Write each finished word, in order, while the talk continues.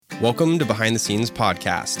Welcome to Behind the Scenes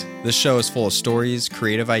Podcast. This show is full of stories,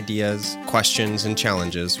 creative ideas, questions, and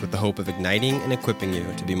challenges with the hope of igniting and equipping you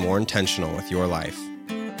to be more intentional with your life.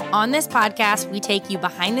 On this podcast, we take you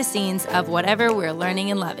behind the scenes of whatever we're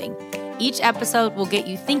learning and loving. Each episode will get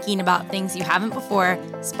you thinking about things you haven't before,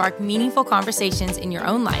 spark meaningful conversations in your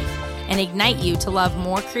own life, and ignite you to love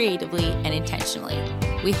more creatively and intentionally.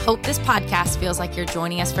 We hope this podcast feels like you're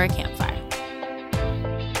joining us for a campfire.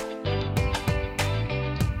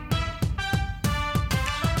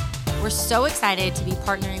 We're so excited to be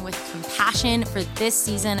partnering with Compassion for this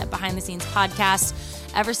season at Behind the Scenes Podcast.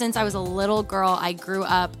 Ever since I was a little girl, I grew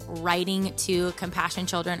up writing to compassion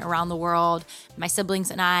children around the world. My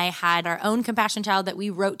siblings and I had our own compassion child that we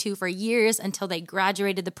wrote to for years until they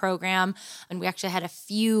graduated the program. And we actually had a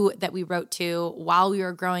few that we wrote to while we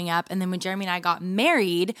were growing up. And then when Jeremy and I got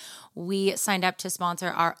married, we signed up to sponsor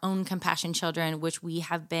our own compassion children, which we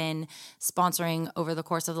have been sponsoring over the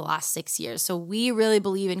course of the last 6 years. So we really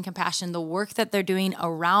believe in Compassion, the work that they're doing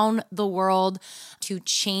around the world to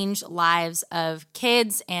change lives of kids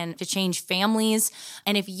and to change families.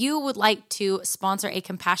 And if you would like to sponsor a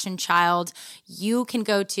compassion child, you can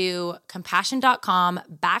go to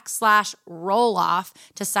compassion.com/roll-off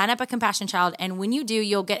to sign up a compassion child. And when you do,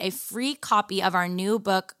 you'll get a free copy of our new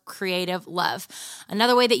book, Creative Love.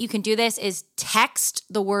 Another way that you can do this is text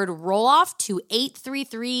the word roll-off to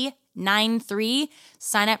 83393.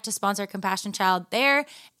 Sign up to sponsor Compassion Child there,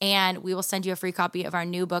 and we will send you a free copy of our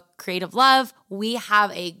new book, Creative Love. We have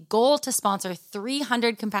a goal to sponsor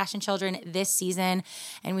 300 compassion children this season,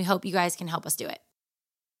 and we hope you guys can help us do it.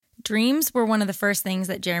 Dreams were one of the first things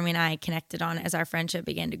that Jeremy and I connected on as our friendship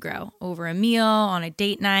began to grow. Over a meal, on a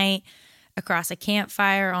date night, across a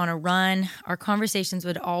campfire, on a run, our conversations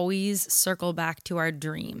would always circle back to our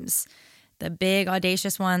dreams. The big,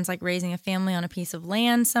 audacious ones like raising a family on a piece of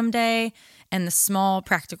land someday, and the small,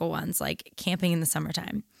 practical ones like camping in the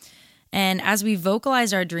summertime. And as we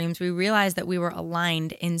vocalized our dreams, we realized that we were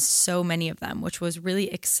aligned in so many of them, which was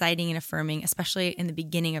really exciting and affirming, especially in the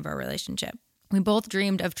beginning of our relationship. We both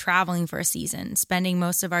dreamed of traveling for a season, spending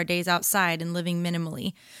most of our days outside and living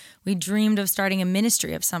minimally. We dreamed of starting a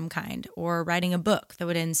ministry of some kind or writing a book that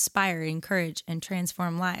would inspire, encourage, and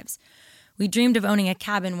transform lives. We dreamed of owning a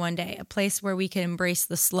cabin one day, a place where we could embrace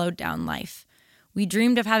the slowed down life. We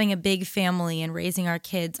dreamed of having a big family and raising our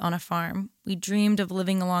kids on a farm. We dreamed of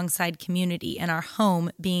living alongside community and our home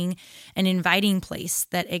being an inviting place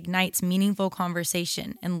that ignites meaningful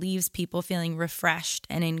conversation and leaves people feeling refreshed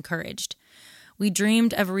and encouraged. We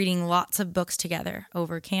dreamed of reading lots of books together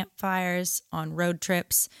over campfires, on road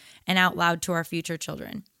trips, and out loud to our future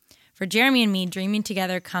children. For Jeremy and me, dreaming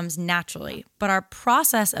together comes naturally, but our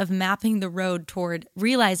process of mapping the road toward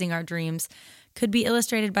realizing our dreams could be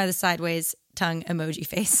illustrated by the sideways tongue emoji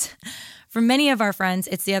face. For many of our friends,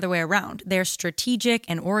 it's the other way around. They're strategic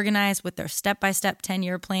and organized with their step-by-step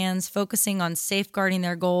 10-year plans, focusing on safeguarding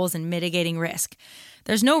their goals and mitigating risk.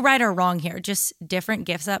 There's no right or wrong here, just different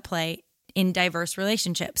gifts at play in diverse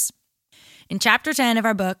relationships. In Chapter 10 of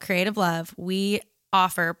our book, Creative Love, we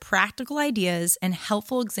offer practical ideas and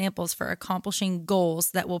helpful examples for accomplishing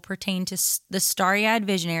goals that will pertain to the starry-eyed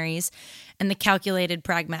visionaries and the calculated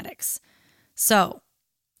pragmatics. So,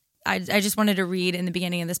 I just wanted to read in the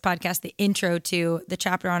beginning of this podcast the intro to the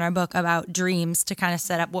chapter on our book about dreams to kind of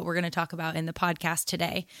set up what we're going to talk about in the podcast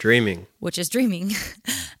today. Dreaming. Which is dreaming,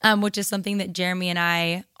 which is something that Jeremy and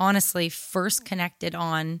I honestly first connected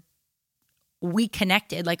on. We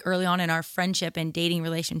connected like early on in our friendship and dating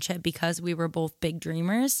relationship because we were both big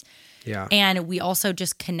dreamers. Yeah. And we also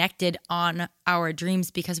just connected on our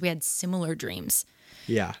dreams because we had similar dreams.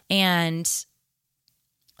 Yeah. And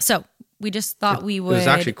so we just thought we would. It was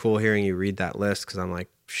actually cool hearing you read that list because I'm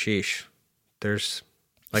like, sheesh. There's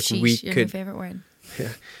like sheesh, your favorite word. Yeah,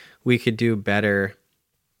 we could do better.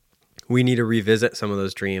 We need to revisit some of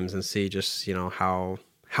those dreams and see just, how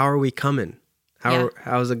are we coming?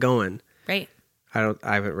 How's it going? Right. I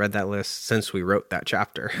haven't read that list since we wrote that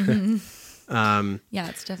chapter. Mm-hmm. Yeah,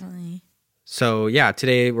 it's definitely. So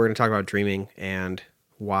today we're going to talk about dreaming and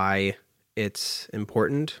why it's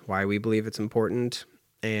important, why we believe it's important,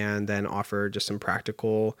 and then offer just some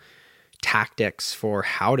practical tactics for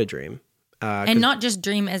how to dream. And not just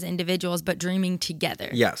dream as individuals, but dreaming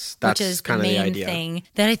together. Yes, that's which is kind the of the main idea. Thing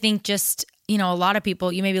that I think just, a lot of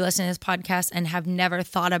people, you may be listening to this podcast and have never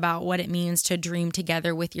thought about what it means to dream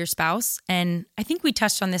together with your spouse. And I think we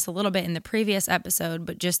touched on this a little bit in the previous episode,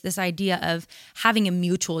 but just this idea of having a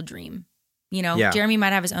mutual dream. Jeremy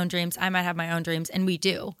might have his own dreams, I might have my own dreams, and we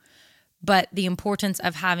do. But the importance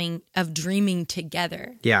of dreaming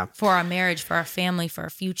together for our marriage, for our family, for our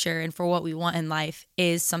future, and for what we want in life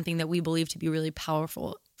is something that we believe to be really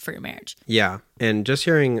powerful for your marriage. Yeah. And just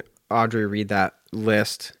hearing Audrey read that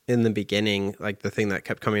list in the beginning, like the thing that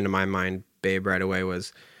kept coming to my mind, babe, right away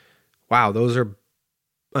was, wow, those are,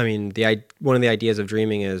 I mean, one of the ideas of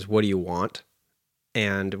dreaming is, what do you want?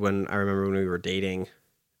 And I remember when we were dating,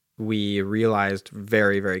 we realized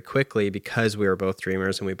very, very quickly, because we were both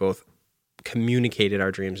dreamers and we both communicated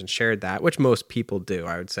our dreams and shared that, which most people do,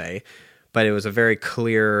 I would say. But it was a very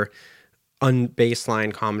clear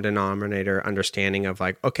baseline common denominator understanding of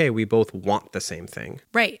like, okay, we both want the same thing.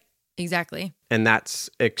 Right. Exactly. And that's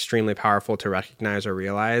extremely powerful to recognize or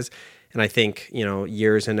realize. And I think,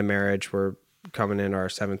 years into marriage, we're coming in our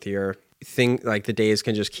 7th year, like the days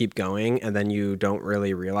can just keep going, and then you don't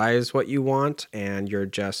really realize what you want, and you're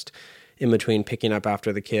just in between picking up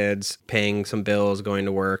after the kids, paying some bills, going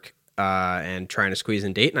to work, and trying to squeeze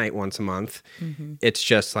in date night once a month. Mm-hmm. It's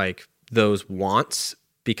just like those wants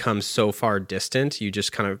become so far distant.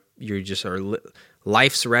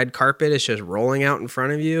 Life's red carpet is just rolling out in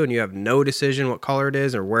front of you, and you have no decision what color it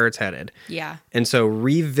is or where it's headed. Yeah. And so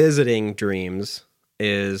revisiting dreams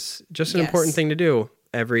is just an important thing to do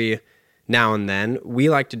every now and then.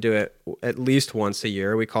 We like to do it at least once a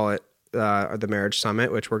year. We call it the Marriage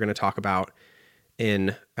Summit, which we're going to talk about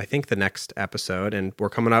in, I think, the next episode. And we're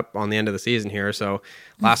coming up on the end of the season here, so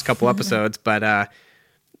last couple episodes. But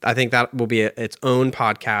I think that will be its own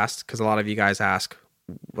podcast, because a lot of you guys ask,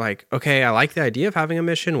 like, okay, I like the idea of having a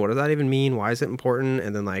mission. What does that even mean? Why is it important?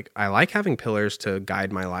 And then like, I like having pillars to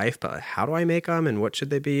guide my life, but how do I make them and what should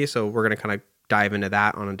they be? So we're going to kind of dive into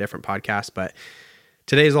that on a different podcast. But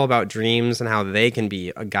today is all about dreams and how they can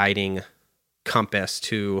be a guiding compass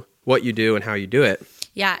to what you do and how you do it.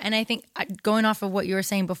 Yeah. And I think going off of what you were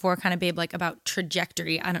saying before, kind of, babe, like about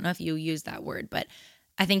trajectory, I don't know if you used that word, but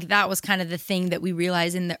I think that was kind of the thing that we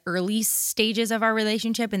realized in the early stages of our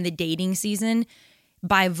relationship, in the dating season.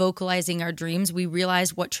 By vocalizing our dreams, we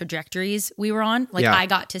realized what trajectories we were on. Like, I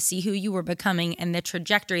got to see who you were becoming and the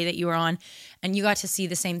trajectory that you were on. And you got to see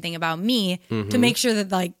the same thing about me, to make sure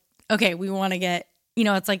that, like, okay, we want to get,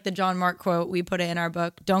 it's like the John Mark quote. We put it in our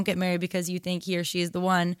book. Don't get married because you think he or she is the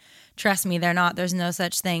one. Trust me, they're not. There's no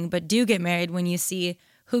such thing. But do get married when you see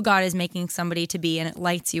who God is making somebody to be, and it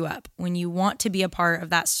lights you up. When you want to be a part of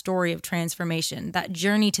that story of transformation, that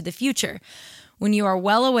journey to the future. When you are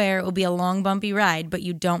well aware it will be a long, bumpy ride, but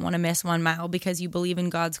you don't want to miss 1 mile because you believe in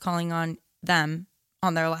God's calling on them,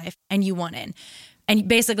 on their life, and you want in. And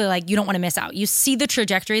basically, like, you don't want to miss out. You see the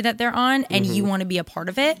trajectory that they're on, and you want to be a part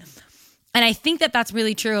of it. And I think that that's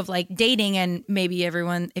really true of, like, dating, and maybe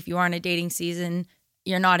everyone, if you are in a dating season,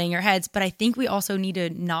 you're nodding your heads. But I think we also need to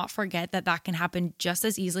not forget that that can happen just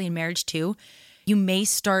as easily in marriage too. You may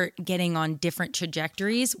start getting on different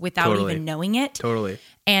trajectories without even knowing it. Totally.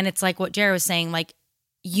 And it's like what Jared was saying, like,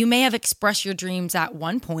 you may have expressed your dreams at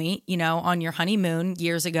one point, on your honeymoon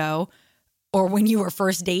years ago, or when you were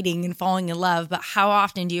first dating and falling in love, but how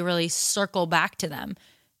often do you really circle back to them?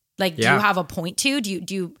 Like, do you have a point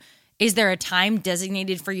to? Is there a time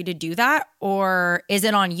designated for you to do that? Or is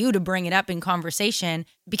it on you to bring it up in conversation?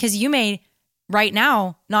 Because you may right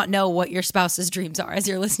now not know what your spouse's dreams are as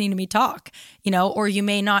you're listening to me talk, or you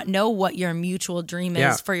may not know what your mutual dream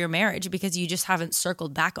is for your marriage because you just haven't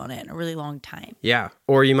circled back on it in a really long time. Yeah.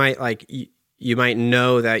 Or you might you might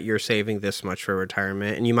know that you're saving this much for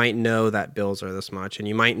retirement, and you might know that bills are this much, and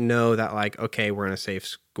you might know that, like, okay, we're in a safe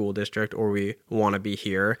school district, or we want to be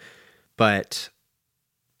here. But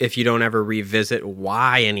if you don't ever revisit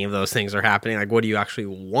why any of those things are happening, like, what do you actually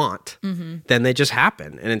want? Then they just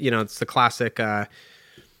happen. And, it's the classic, oh,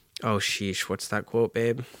 sheesh, what's that quote,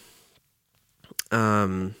 babe?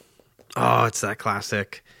 It's that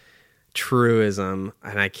classic truism,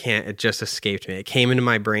 and it just escaped me. It came into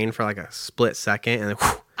my brain for like a split second, and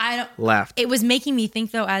then left. It was making me think,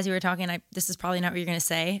 though, as you were talking, this is probably not what you're going to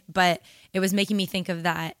say, but it was making me think of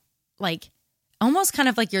that, like, almost kind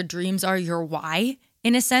of like your dreams are your why.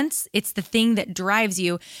 In a sense, it's the thing that drives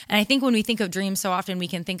you. And I think when we think of dreams, so often we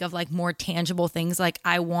can think of like more tangible things, like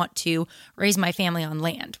I want to raise my family on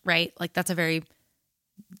land, right? Like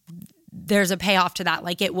there's a payoff to that.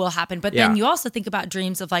 Like, it will happen. But then you also think about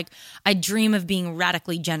dreams of like, I dream of being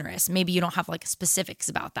radically generous. Maybe you don't have like specifics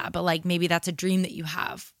about that, but like maybe that's a dream that you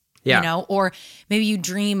have, or maybe you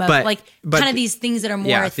dream of kind of these things that are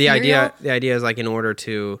more ethereal. The idea is like, in order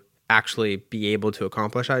to actually be able to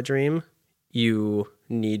accomplish that dream, you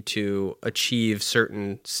need to achieve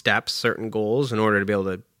certain steps, certain goals in order to be able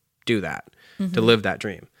to do that, to live that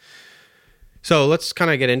dream. So let's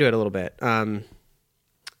kind of get into it a little bit.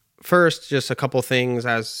 First, just a couple things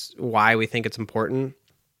as why we think it's important.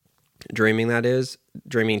 Dreaming, that is,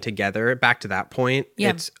 dreaming together. Back to that point,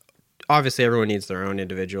 it's obviously everyone needs their own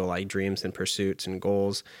individual like dreams and pursuits and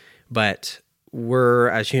goals, but we're,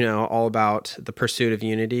 as you know, all about the pursuit of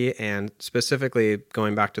unity, and specifically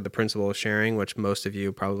going back to the principle of sharing, which most of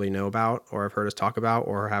you probably know about or have heard us talk about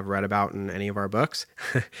or have read about in any of our books,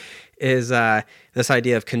 is this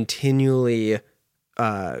idea of continually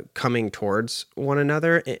coming towards one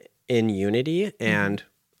another in unity. And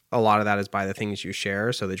a lot of that is by the things you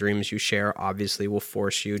share. So the dreams you share obviously will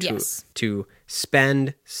force you to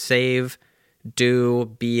spend, save,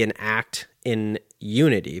 do, be, and act in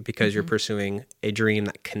unity, because you're pursuing a dream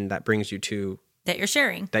that brings you to that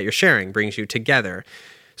you're sharing brings you together.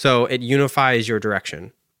 So it unifies your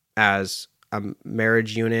direction as a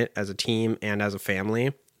marriage unit, as a team, and as a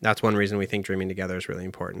family. That's one reason we think dreaming together is really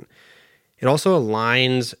important. It also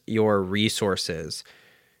aligns your resources.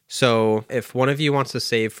 So if one of you wants to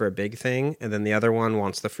save for a big thing and then the other one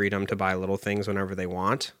wants the freedom to buy little things whenever they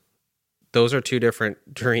want, those are two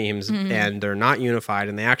different dreams, and they're not unified,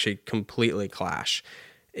 and they actually completely clash.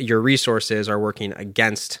 Your resources are working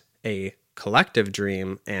against a collective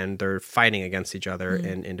dream, and they're fighting against each other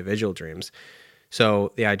in individual dreams.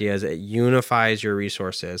 So the idea is it unifies your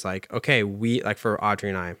resources. Like, okay, like for Audrey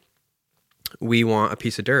and I, we want a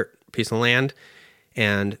piece of dirt, a piece of land,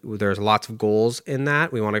 and there's lots of goals in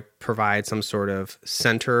that. We want to provide some sort of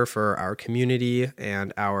center for our community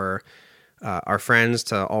and our friends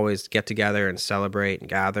to always get together and celebrate and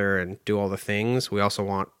gather and do all the things. We also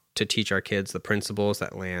want to teach our kids the principles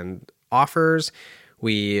that land offers.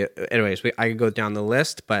 I could go down the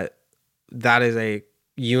list, but that is a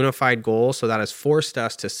unified goal. So that has forced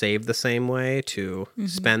us to save the same way, to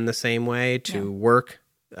spend the same way, to work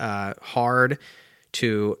hard,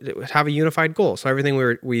 to have a unified goal. So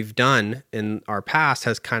everything we've done in our past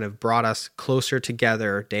has kind of brought us closer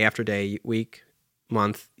together day after day, week,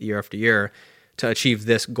 month, year after year, to achieve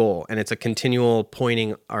this goal. And it's a continual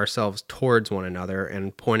pointing ourselves towards one another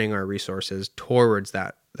and pointing our resources towards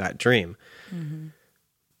that dream.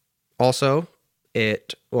 Also,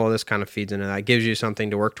 this kind of feeds into that. It gives you something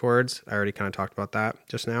to work towards. I already kind of talked about that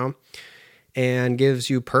just now. And gives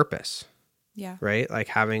you purpose. Yeah. Right? Like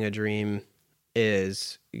having a dream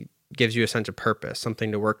gives you a sense of purpose,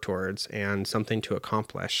 something to work towards and something to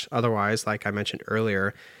accomplish. Otherwise, like I mentioned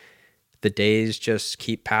earlier, the days just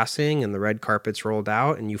keep passing and the red carpet's rolled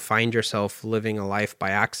out and you find yourself living a life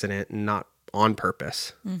by accident and not on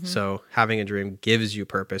purpose. So having a dream gives you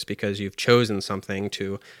purpose because you've chosen something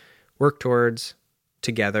to work towards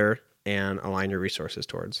together and align your resources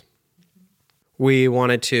towards. We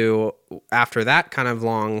wanted to, after that kind of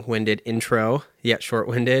long-winded intro, yet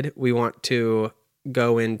short-winded, we want to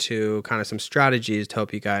go into kind of some strategies to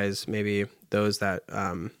help you guys, maybe those that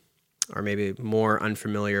are maybe more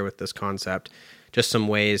unfamiliar with this concept, just some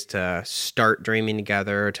ways to start dreaming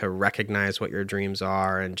together, to recognize what your dreams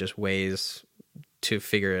are, and just ways to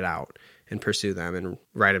figure it out and pursue them and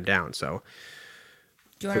write them down. So,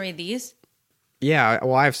 do you want to read these? Yeah,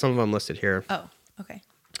 well, I have some of them listed here. Oh, okay.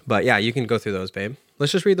 But yeah, you can go through those, babe.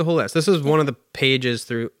 Let's just read the whole list. This is one of the pages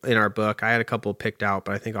in our book. I had a couple picked out,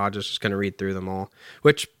 but I think Audrey's just going to read through them all.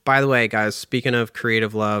 Which, by the way, guys, speaking of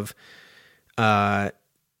Creative Love, we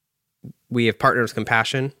have partnered with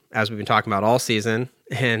Compassion, as we've been talking about all season,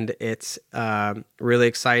 and it's really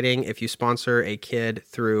exciting. If you sponsor a kid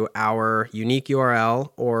through our unique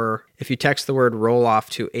URL, or if you text the word roll-off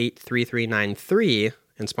to 83393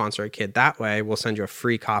 and sponsor a kid that way, we'll send you a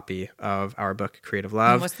free copy of our book, Creative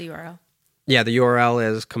Love. And what's the URL? Yeah, the URL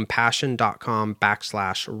is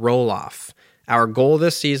compassion.com/rolloff. Our goal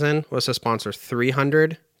this season was to sponsor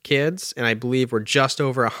 300 kids, and I believe we're just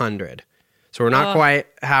over 100. So we're not quite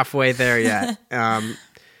halfway there yet.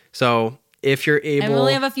 So if you're able... And we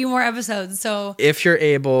only have a few more episodes, so... If you're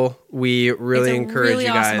able, we really encourage you guys... It's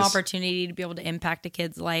a really awesome opportunity to be able to impact a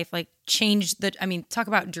kid's life, like talk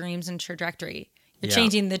about dreams and trajectory. You're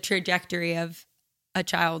changing the trajectory of a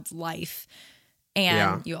child's life.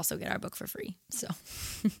 And you also get our book for free. So,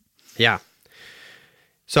 yeah.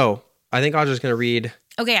 So I think I'm just going to read.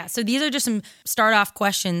 Okay. Yeah. So these are just some start off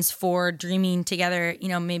questions for dreaming together. You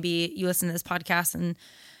know, maybe you listen to this podcast and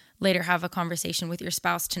later have a conversation with your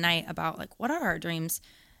spouse tonight about like, what are our dreams?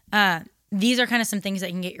 These are kind of some things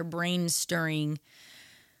that can get your brain stirring.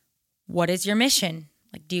 What is your mission?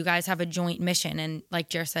 Like, do you guys have a joint mission? And like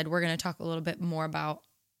Jer said, we're going to talk a little bit more about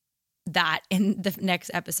that in the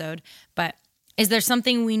next episode. But is there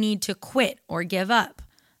something we need to quit or give up?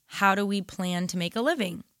 How do we plan to make a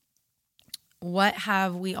living? What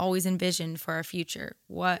have we always envisioned for our future?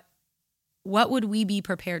 What would we be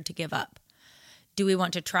prepared to give up? Do we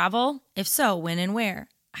want to travel? If so, when and where?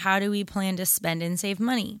 How do we plan to spend and save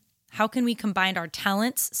money? How can we combine our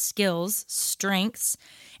talents, skills, strengths,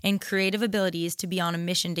 and creative abilities to be on a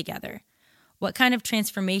mission together? What kind of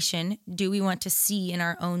transformation do we want to see in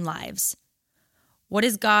our own lives? What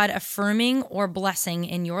is God affirming or blessing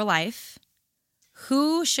in your life?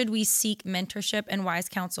 Who should we seek mentorship and wise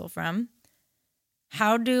counsel from?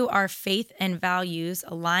 How do our faith and values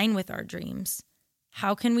align with our dreams?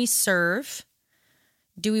 How can we serve?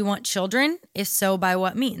 Do we want children? If so, by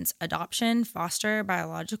what means? Adoption, foster,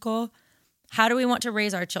 biological? How do we want to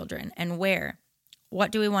raise our children and where?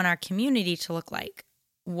 What do we want our community to look like?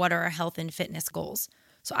 What are our health and fitness goals?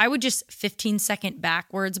 So I would just 15-second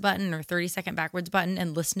backwards button or 30-second backwards button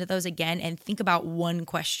and listen to those again and think about one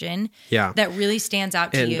question that really stands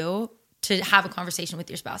out to you to have a conversation with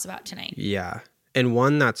your spouse about tonight. Yeah. And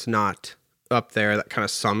one that's not up there that kind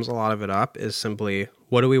of sums a lot of it up is simply,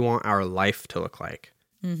 what do we want our life to look like?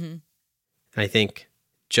 Mm-hmm. And I think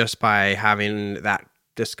just by having that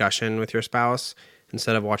discussion with your spouse,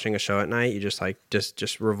 instead of watching a show at night, you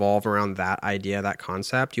just revolve around that idea, that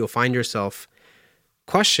concept, you'll find yourself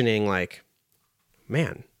questioning like,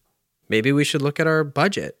 man, maybe we should look at our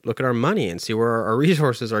budget, look at our money and see where our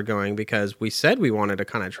resources are going, because we said we wanted to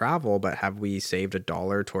kind of travel, but have we saved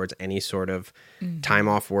 $1 towards any sort of time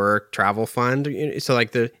off work, travel fund? So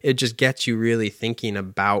like it just gets you really thinking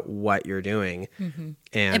about what you're doing. Mm-hmm.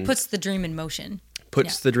 And it puts the dream in motion.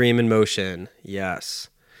 The dream in motion. Yes.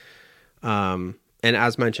 And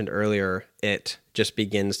as mentioned earlier, it just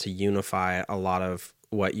begins to unify a lot of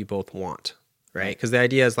what you both want, right? Because the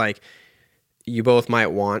idea is like, you both might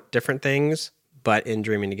want different things, but in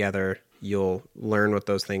dreaming together, you'll learn what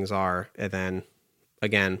those things are. And then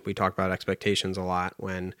again, we talk about expectations a lot.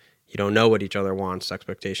 When you don't know what each other wants,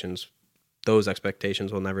 those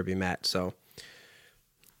expectations will never be met. So,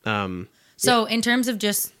 in terms of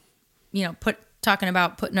just, talking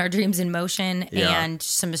about putting our dreams in motion and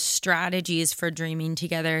some strategies for dreaming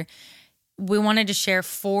together, we wanted to share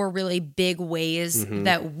 4 really big ways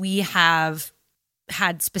that we have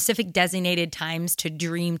had specific designated times to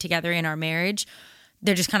dream together in our marriage.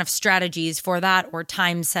 They're just kind of strategies for that or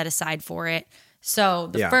time set aside for it. So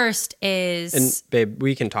the first is... And babe,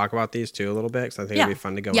 we can talk about these too a little bit, because I think it'd be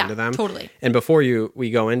fun to go into them. Totally. And before we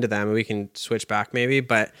go into them, we can switch back maybe,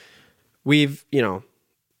 but we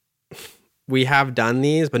have done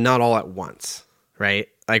these, but not all at once, right?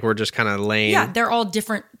 Like we're just kind of laying... Yeah, they're all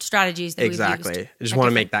different strategies that we've used. Exactly. I just want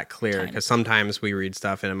to make that clear, because sometimes we read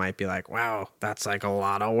stuff and it might be like, wow, that's like a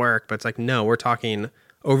lot of work. But it's like, no, we're talking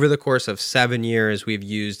over the course of 7 years, we've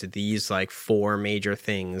used these like 4 major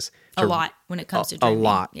things. A lot when it comes to dreaming. A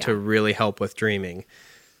lot to really help with dreaming.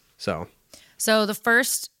 So the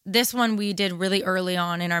first, this one we did really early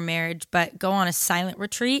on in our marriage, but go on a silent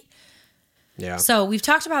retreat. Yeah. So we've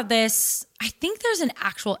talked about this. I think there's an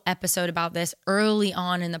actual episode about this early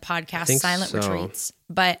on in the podcast, silent retreats.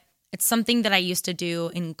 But it's something that I used to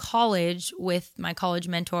do in college with my college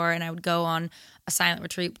mentor, and I would go on a silent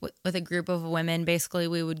retreat with a group of women. Basically,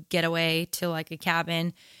 we would get away to like a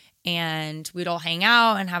cabin, and we'd all hang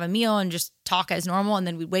out and have a meal and just talk as normal. And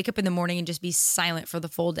then we'd wake up in the morning and just be silent for the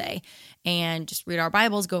full day and just read our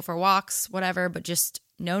Bibles, go for walks, whatever, but just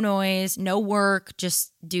no noise, no work,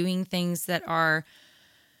 just doing things that are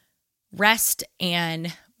rest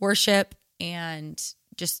and worship and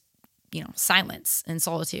just, silence and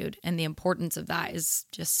solitude. And the importance of that is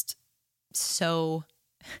just so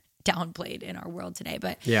downplayed in our world today.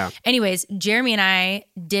 But anyways, Jeremy and I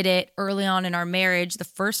did it early on in our marriage. The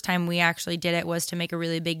first time we actually did it was to make a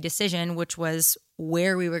really big decision, which was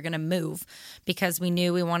where we were going to move, because we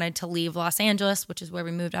knew we wanted to leave Los Angeles, which is where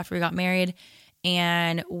we moved after we got married.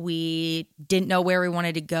 And we didn't know where we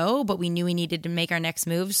wanted to go, but we knew we needed to make our next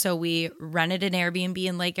move. So we rented an Airbnb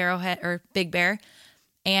in Lake Arrowhead or Big Bear.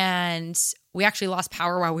 And we actually lost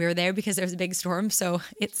power while we were there because there was a big storm. So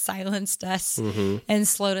it silenced us and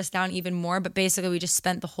slowed us down even more. But basically, we just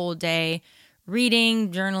spent the whole day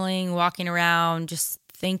reading, journaling, walking around, just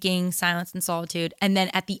thinking, silence and solitude. And then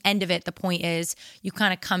at the end of it, the point is you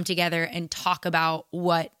kind of come together and talk about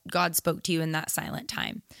what God spoke to you in that silent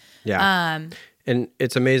time. Yeah. And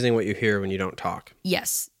it's amazing what you hear when you don't talk.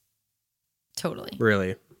 Yes, totally.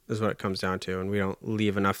 Really is what it comes down to. And we don't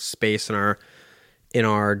leave enough space in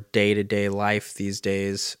our day-to-day life these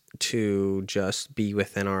days to just be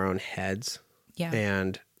within our own heads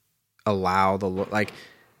and allow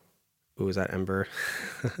who was that, Ember?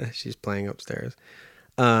 She's playing upstairs.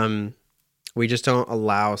 We just don't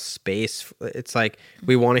allow space. It's like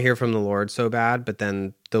we want to hear from the Lord so bad, but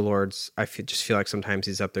then the Lord's, just feel like sometimes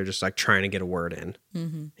he's up there just like trying to get a word in.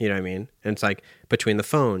 Mm-hmm. You know what I mean? And it's like between the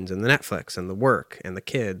phones and the Netflix and the work and the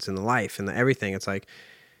kids and the life and the everything, it's like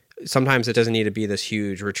sometimes it doesn't need to be this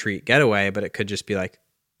huge retreat getaway, but it could just be like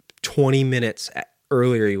 20 minutes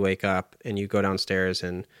earlier you wake up and you go downstairs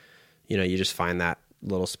and, you just find that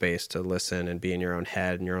little space to listen and be in your own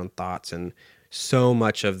head and your own thoughts. And so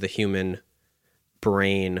much of the human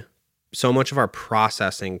brain, so much of our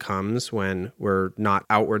processing comes when we're not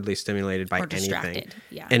outwardly stimulated by anything.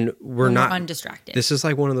 Yeah. And we're not undistracted. This is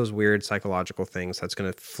like one of those weird psychological things that's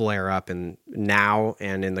going to flare up now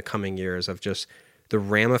and in the coming years of just the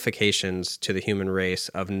ramifications to the human race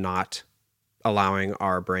of not allowing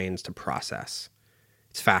our brains to process.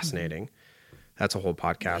 It's fascinating. That's a whole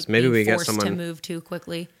podcast. Like maybe we get forced someone to move too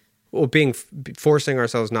quickly. Well, forcing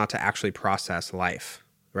ourselves not to actually process life,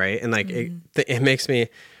 right? And like it makes me.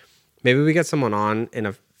 Maybe we get someone on in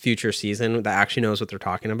a future season that actually knows what they're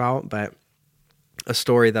talking about. But a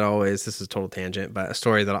story that this is a total tangent, but a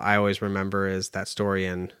story that I always remember is that story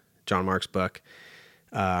in John Mark's book,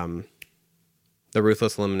 The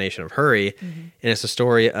Ruthless Elimination of Hurry. And it's a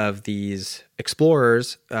story of these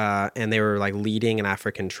explorers, and they were like leading an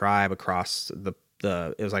African tribe across it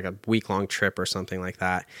was like a week-long trip or something like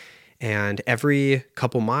that. And every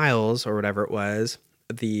couple miles or whatever it was,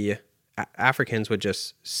 the Africans would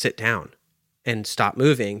just sit down and stop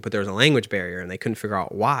moving, but there was a language barrier and they couldn't figure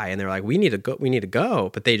out why. And they're like, we need to go,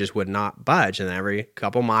 but they just would not budge. And every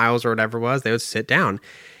couple miles or whatever it was, they would sit down.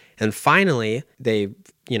 And finally they,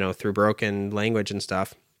 through broken language and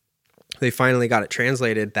stuff, they finally got it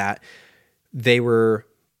translated that they were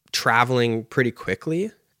traveling pretty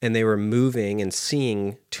quickly and they were moving and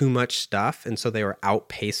seeing too much stuff. And so they were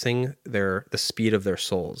outpacing the speed of their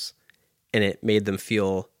souls, and it made them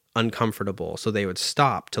feel uncomfortable. So they would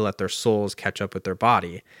stop to let their souls catch up with their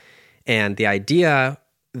body. And the idea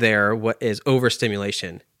there is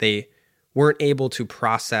overstimulation. They weren't able to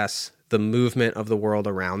process the movement of the world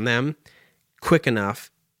around them quick enough.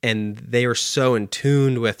 And they were so in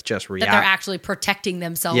tune with just reality. That they're actually protecting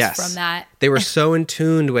themselves from that. They were so in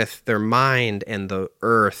tune with their mind and the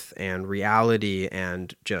earth and reality,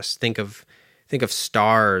 and just think of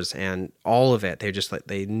stars and all of it.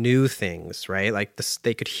 They knew things, right? Like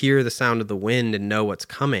they could hear the sound of the wind and know what's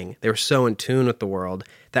coming. They were so in tune with the world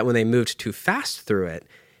that when they moved too fast through it,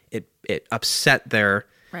 it upset their,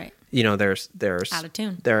 right. Their out of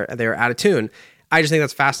tune. They're out of tune. I just think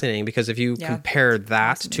that's fascinating because if you compare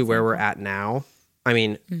that to where we're at now, I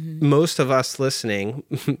mean, most of us listening,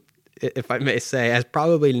 if I may say, has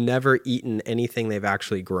probably never eaten anything they've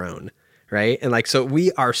actually grown. Right. And like, so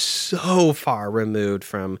we are so far removed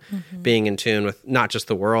from being in tune with not just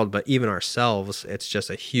the world, but even ourselves. It's just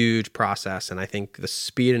a huge process. And I think the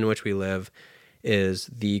speed in which we live is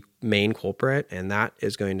the main culprit. And that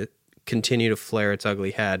is going to continue to flare its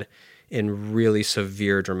ugly head in really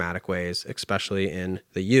severe, dramatic ways, especially in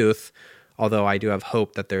the youth. Although I do have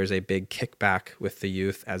hope that there's a big kickback with the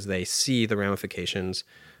youth as they see the ramifications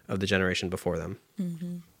of the generation before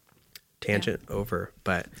them. Tangent over,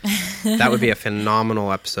 but that would be a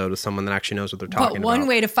phenomenal episode with someone that actually knows what they're talking about. But one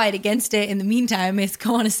way to fight against it in the meantime is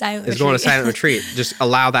go on a silent retreat. Just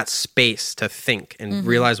allow that space to think and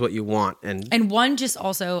realize what you want. And one just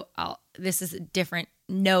also, this is a different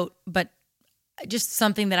note, but just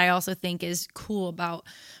something that I also think is cool about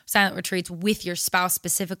silent retreats with your spouse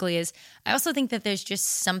specifically is I also think that there's just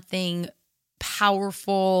something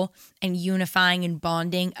powerful and unifying and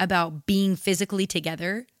bonding about being physically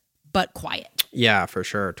together but quiet. Yeah, for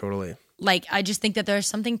sure. Totally. Like, I just think that there's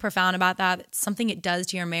something profound about that. It's something it does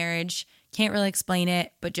to your marriage. Can't really explain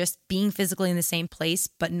it, but just being physically in the same place,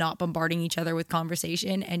 but not bombarding each other with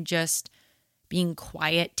conversation and just being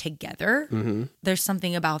quiet together. There's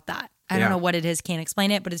something about that. I don't know what it is. Can't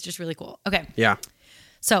explain it, but it's just really cool. Okay. Yeah.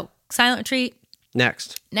 So silent retreat.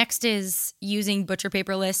 Next is using butcher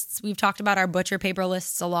paper lists. We've talked about our butcher paper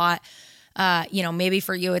lists a lot. Maybe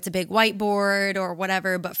for you it's a big whiteboard or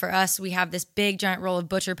whatever, but for us, we have this big giant roll of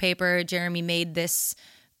butcher paper. Jeremy made this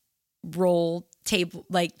roll table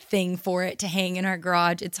like thing for it to hang in our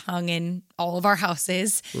garage. It's hung in all of our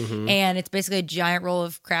houses, and it's basically a giant roll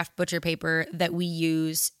of craft butcher paper that we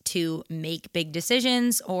use to make big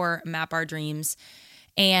decisions or map our dreams.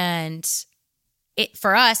 And it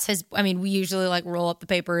for us we usually like roll up the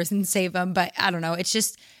papers and save them, but I don't know. It's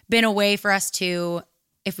just been a way for us to,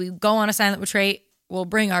 if we go on a silent retreat, we'll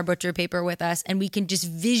bring our butcher paper with us and we can just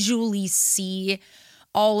visually see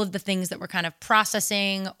all of the things that we're kind of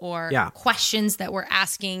processing or questions that we're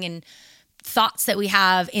asking and thoughts that we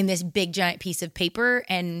have in this big giant piece of paper.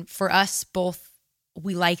 And for us both,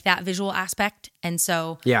 we like that visual aspect. And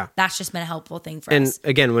so that's just been a helpful thing for us. And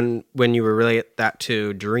again, when you relate that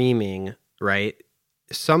to dreaming, right?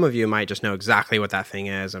 Some of you might just know exactly what that thing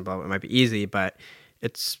is and blah, blah, it might be easy, but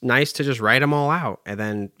it's nice to just write them all out and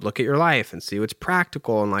then look at your life and see what's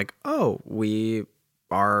practical and like, oh, we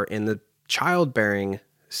are in the childbearing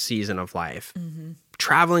season of life.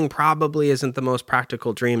 Traveling probably isn't the most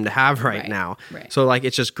practical dream to have right now. Right. So like,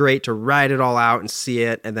 it's just great to write it all out and see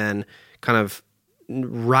it, and then kind of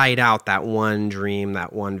write out that one dream,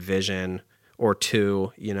 that one vision or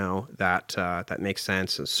two, you know, that makes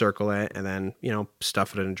sense, and circle it, and then, you know,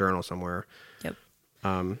 stuff it in a journal somewhere.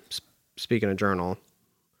 Yep. Speaking of journal.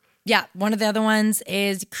 Yeah. One of the other ones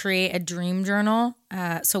is create a dream journal.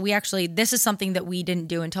 So this is something that we didn't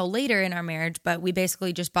do until later in our marriage, but we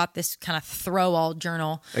basically just bought this kind of throw-all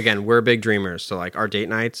journal. Again, we're big dreamers. So like, our date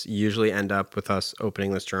nights usually end up with us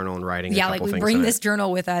opening this journal and writing a couple things. Yeah, like we bring this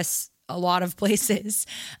journal with us a lot of places.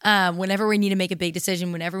 Whenever we need to make a big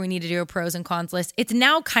decision, whenever we need to do a pros and cons list, it's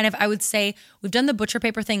now kind of, I would say, we've done the butcher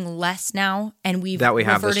paper thing less now, and we've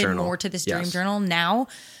reverted more to this dream journal now.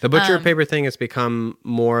 The butcher paper thing has become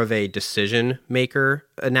more of a decision maker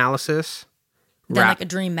analysis than like a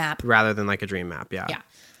dream map. Rather than like a dream map, yeah. Yeah.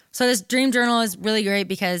 So this dream journal is really great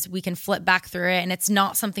because we can flip back through it, and it's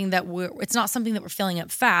not something that we're filling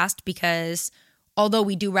up fast, because although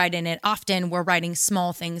we do write in it often, we're writing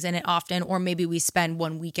small things in it often, or maybe we spend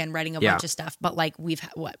one weekend writing a bunch of stuff. But like we've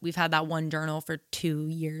had that one journal for 2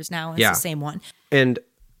 years now. And it's the same one. And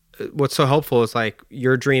what's so helpful is like,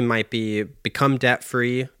 your dream might be become debt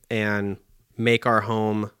free and make our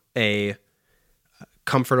home a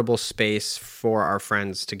comfortable space for our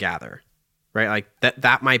friends to gather, right? Like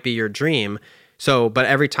that might be your dream. So, but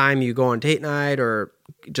every time you go on date night or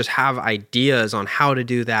just have ideas on how to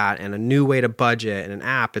do that and a new way to budget and an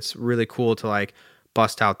app, it's really cool to like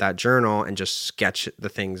bust out that journal and just sketch the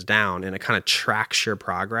things down, and it kind of tracks your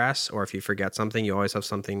progress. Or if you forget something, you always have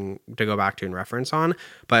something to go back to and reference on.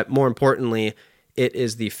 But more importantly, it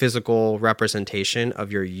is the physical representation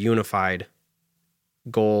of your unified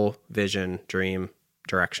goal, vision, dream,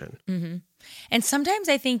 direction. Mm-hmm. And sometimes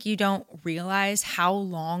I think you don't realize how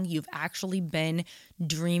long you've actually been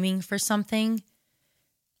dreaming for something.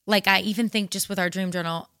 Like, I even think just with our dream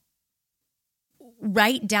journal,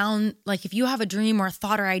 write down, like, if you have a dream or a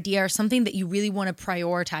thought or idea or something that you really want to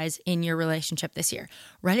prioritize in your relationship this year,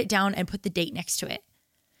 write it down and put the date next to it.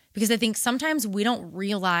 Because I think sometimes we don't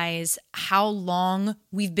realize how long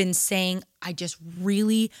we've been saying, I just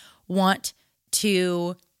really want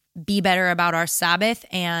to be better about our Sabbath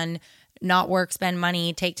and not work, spend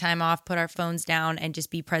money, take time off, put our phones down, and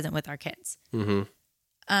just be present with our kids.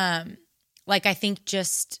 Mm-hmm. Like, I think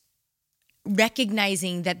just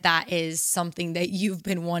recognizing that is something that you've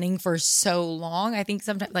been wanting for so long. I think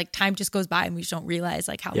sometimes like time just goes by and we just don't realize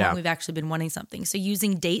like how long we've actually been wanting something. So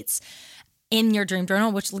using dates in your dream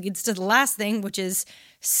journal, which leads to the last thing, which is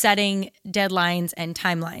setting deadlines and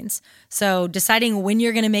timelines. So deciding when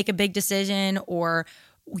you're going to make a big decision or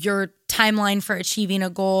your timeline for achieving a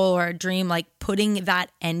goal or a dream, like putting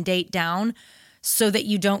that end date down so that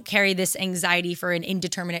you don't carry this anxiety for an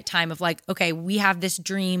indeterminate time of like, okay, we have this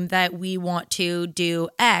dream that we want to do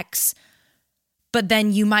X, but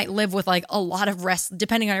then you might live with like a lot of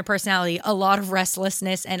depending on your personality, a lot of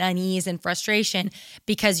restlessness and unease and frustration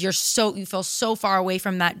because you feel so far away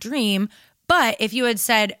from that dream. But if you had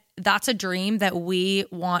said, that's a dream that we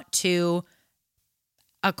want to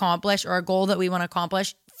accomplish or a goal that we want to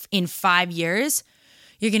accomplish in 5 years,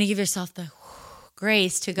 you're going to give yourself the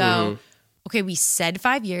grace to go, okay, we said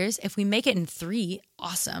 5 years. If we make it in 3,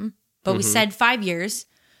 awesome. But we said 5 years.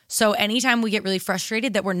 So anytime we get really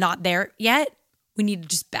frustrated that we're not there yet, we need to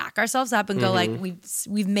just back ourselves up and go like,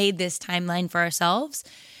 we've made this timeline for ourselves.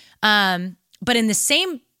 But in the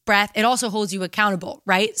same breath, it also holds you accountable,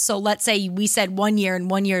 right? So let's say we said 1 year and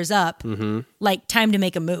 1 year's up, like time to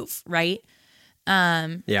make a move, right?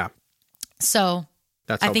 Yeah. So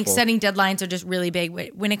that's I helpful. think setting deadlines are just really big.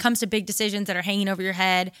 When it comes to big decisions that are hanging over your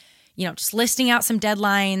head, you know, just listing out some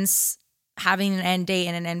deadlines, having an end date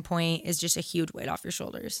and an end point is just a huge weight off your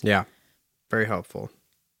shoulders. Yeah. Very helpful.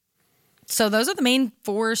 So those are the main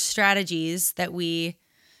 4 strategies that we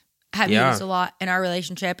have used a lot in our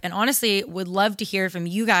relationship. And honestly, would love to hear from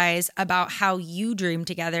you guys about how you dream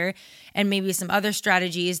together and maybe some other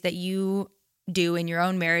strategies that you do in your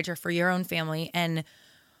own marriage or for your own family. And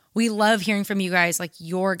we love hearing from you guys, like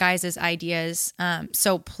your guys' ideas.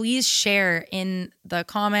 So please share in the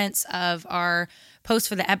comments of our post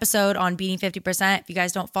for the episode on Beating 50%. If you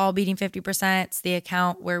guys don't follow Beating 50%, it's the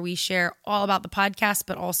account where we share all about the podcast,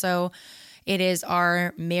 but also it is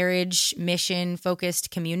our marriage mission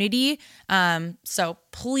focused community. So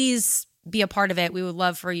please be a part of it. We would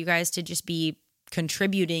love for you guys to just be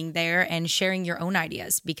contributing there and sharing your own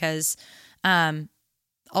ideas because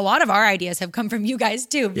a lot of our ideas have come from you guys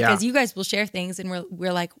too, because you guys will share things and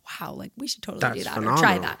we're like, wow, like we should totally do that or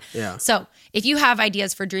try that. Yeah. So if you have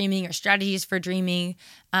ideas for dreaming or strategies for dreaming,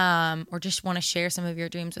 or just want to share some of your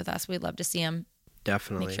dreams with us, we'd love to see them.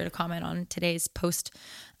 Definitely. Make sure to comment on today's post.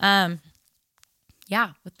 With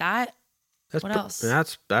that, what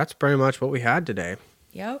else? That's pretty much what we had today.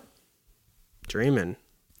 Yep. Dreaming.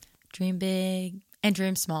 Dream big and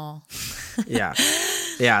dream small. Yeah.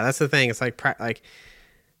 Yeah, that's the thing. It's like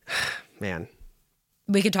man.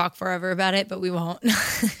 We could talk forever about it, but we won't.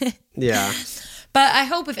 Yeah. But I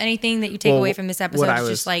hope if anything that you take away from this episode is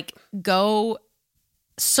just like go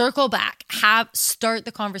circle back, start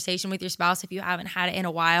the conversation with your spouse if you haven't had it in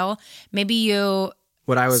a while. Maybe you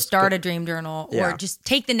start a dream journal or just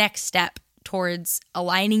take the next step towards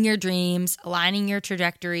aligning your dreams, aligning your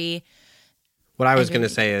trajectory. What I was going to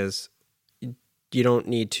say is you don't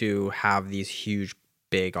need to have these huge,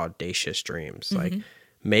 big, audacious dreams. Like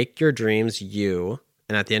make your dreams you.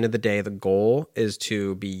 And at the end of the day, the goal is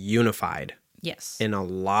to be unified. Yes. In a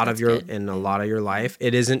lot of your life.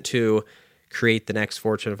 It isn't to create the next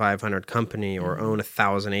Fortune 500 company or own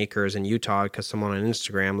 1,000 acres in Utah because someone on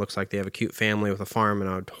Instagram looks like they have a cute family with a farm and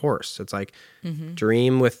a horse. It's like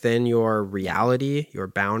dream within your reality, your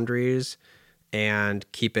boundaries, and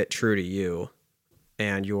keep it true to you.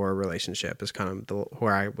 And your relationship is kind of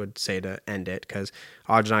where I would say to end it, because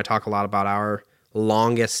Audrey and I talk a lot about our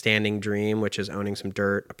longest standing dream, which is owning some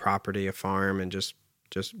dirt, a property, a farm, and just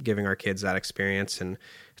giving our kids that experience. And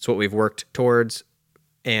it's what we've worked towards.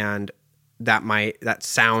 And that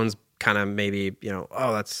sounds kind of maybe,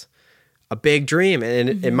 that's a big dream.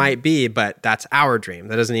 And it might be, but that's our dream.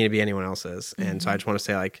 That doesn't need to be anyone else's. And so I just want to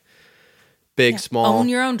say, like, big, small. Own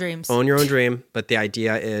your own dreams. Own your own dream. But the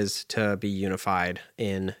idea is to be unified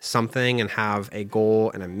in something and have a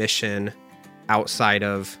goal and a mission outside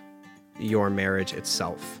of your marriage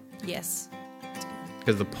itself. Yes.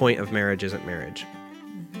 Because the point of marriage isn't marriage.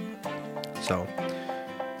 So,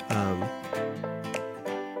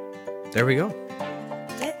 there we go.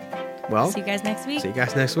 That's it. Well, see you guys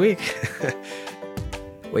next week.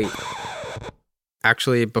 Wait.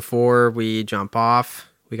 Actually, before we jump off,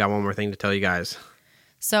 we got one more thing to tell you guys.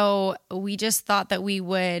 So we just thought that we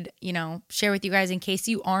would, share with you guys in case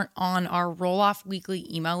you aren't on our Roll-Off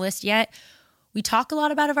Weekly email list yet. We talk a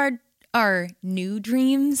lot about our new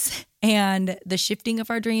dreams and the shifting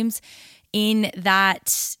of our dreams in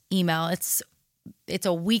that email. It's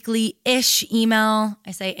a weekly-ish email.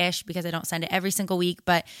 I say ish because I don't send it every single week,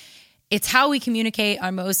 but it's how we communicate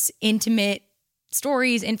our most intimate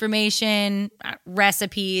stories, information,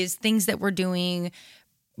 recipes, things that we're doing,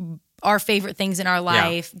 our favorite things in our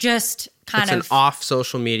life, just kind of... It's an off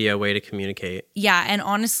social media way to communicate. Yeah, and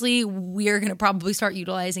honestly, we're going to probably start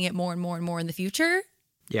utilizing it more and more and more in the future.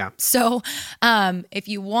 Yeah. So if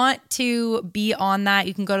you want to be on that,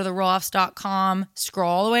 you can go to therolloffs.com, scroll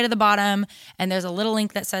all the way to the bottom, and there's a little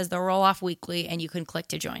link that says the Roll-Off Weekly, and you can click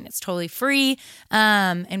to join. It's totally free,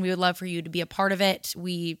 and we would love for you to be a part of it.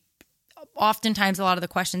 Oftentimes, a lot of the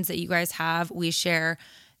questions that you guys have, we share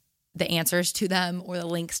the answers to them or the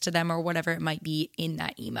links to them or whatever it might be in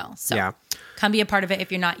that email. So come be a part of it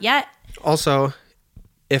if you're not yet. Also,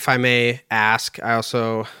 if I may ask, I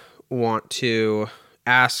also want to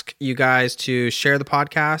ask you guys to share the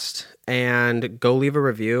podcast and go leave a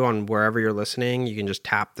review on wherever you're listening. You can just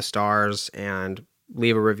tap the stars and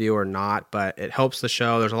leave a review or not, but it helps the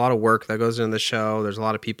show. There's a lot of work that goes into the show. There's a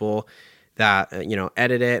lot of people that,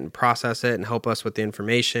 edit it and process it and help us with the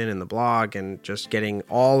information and the blog and just getting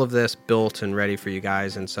all of this built and ready for you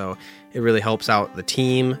guys. And so it really helps out the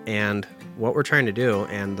team and what we're trying to do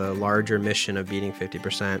and the larger mission of beating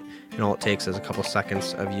 50%. And all it takes is a couple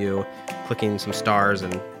seconds of you clicking some stars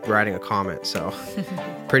and writing a comment. So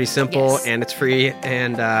pretty simple. Yes. And it's free,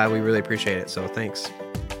 and we really appreciate it. So thanks.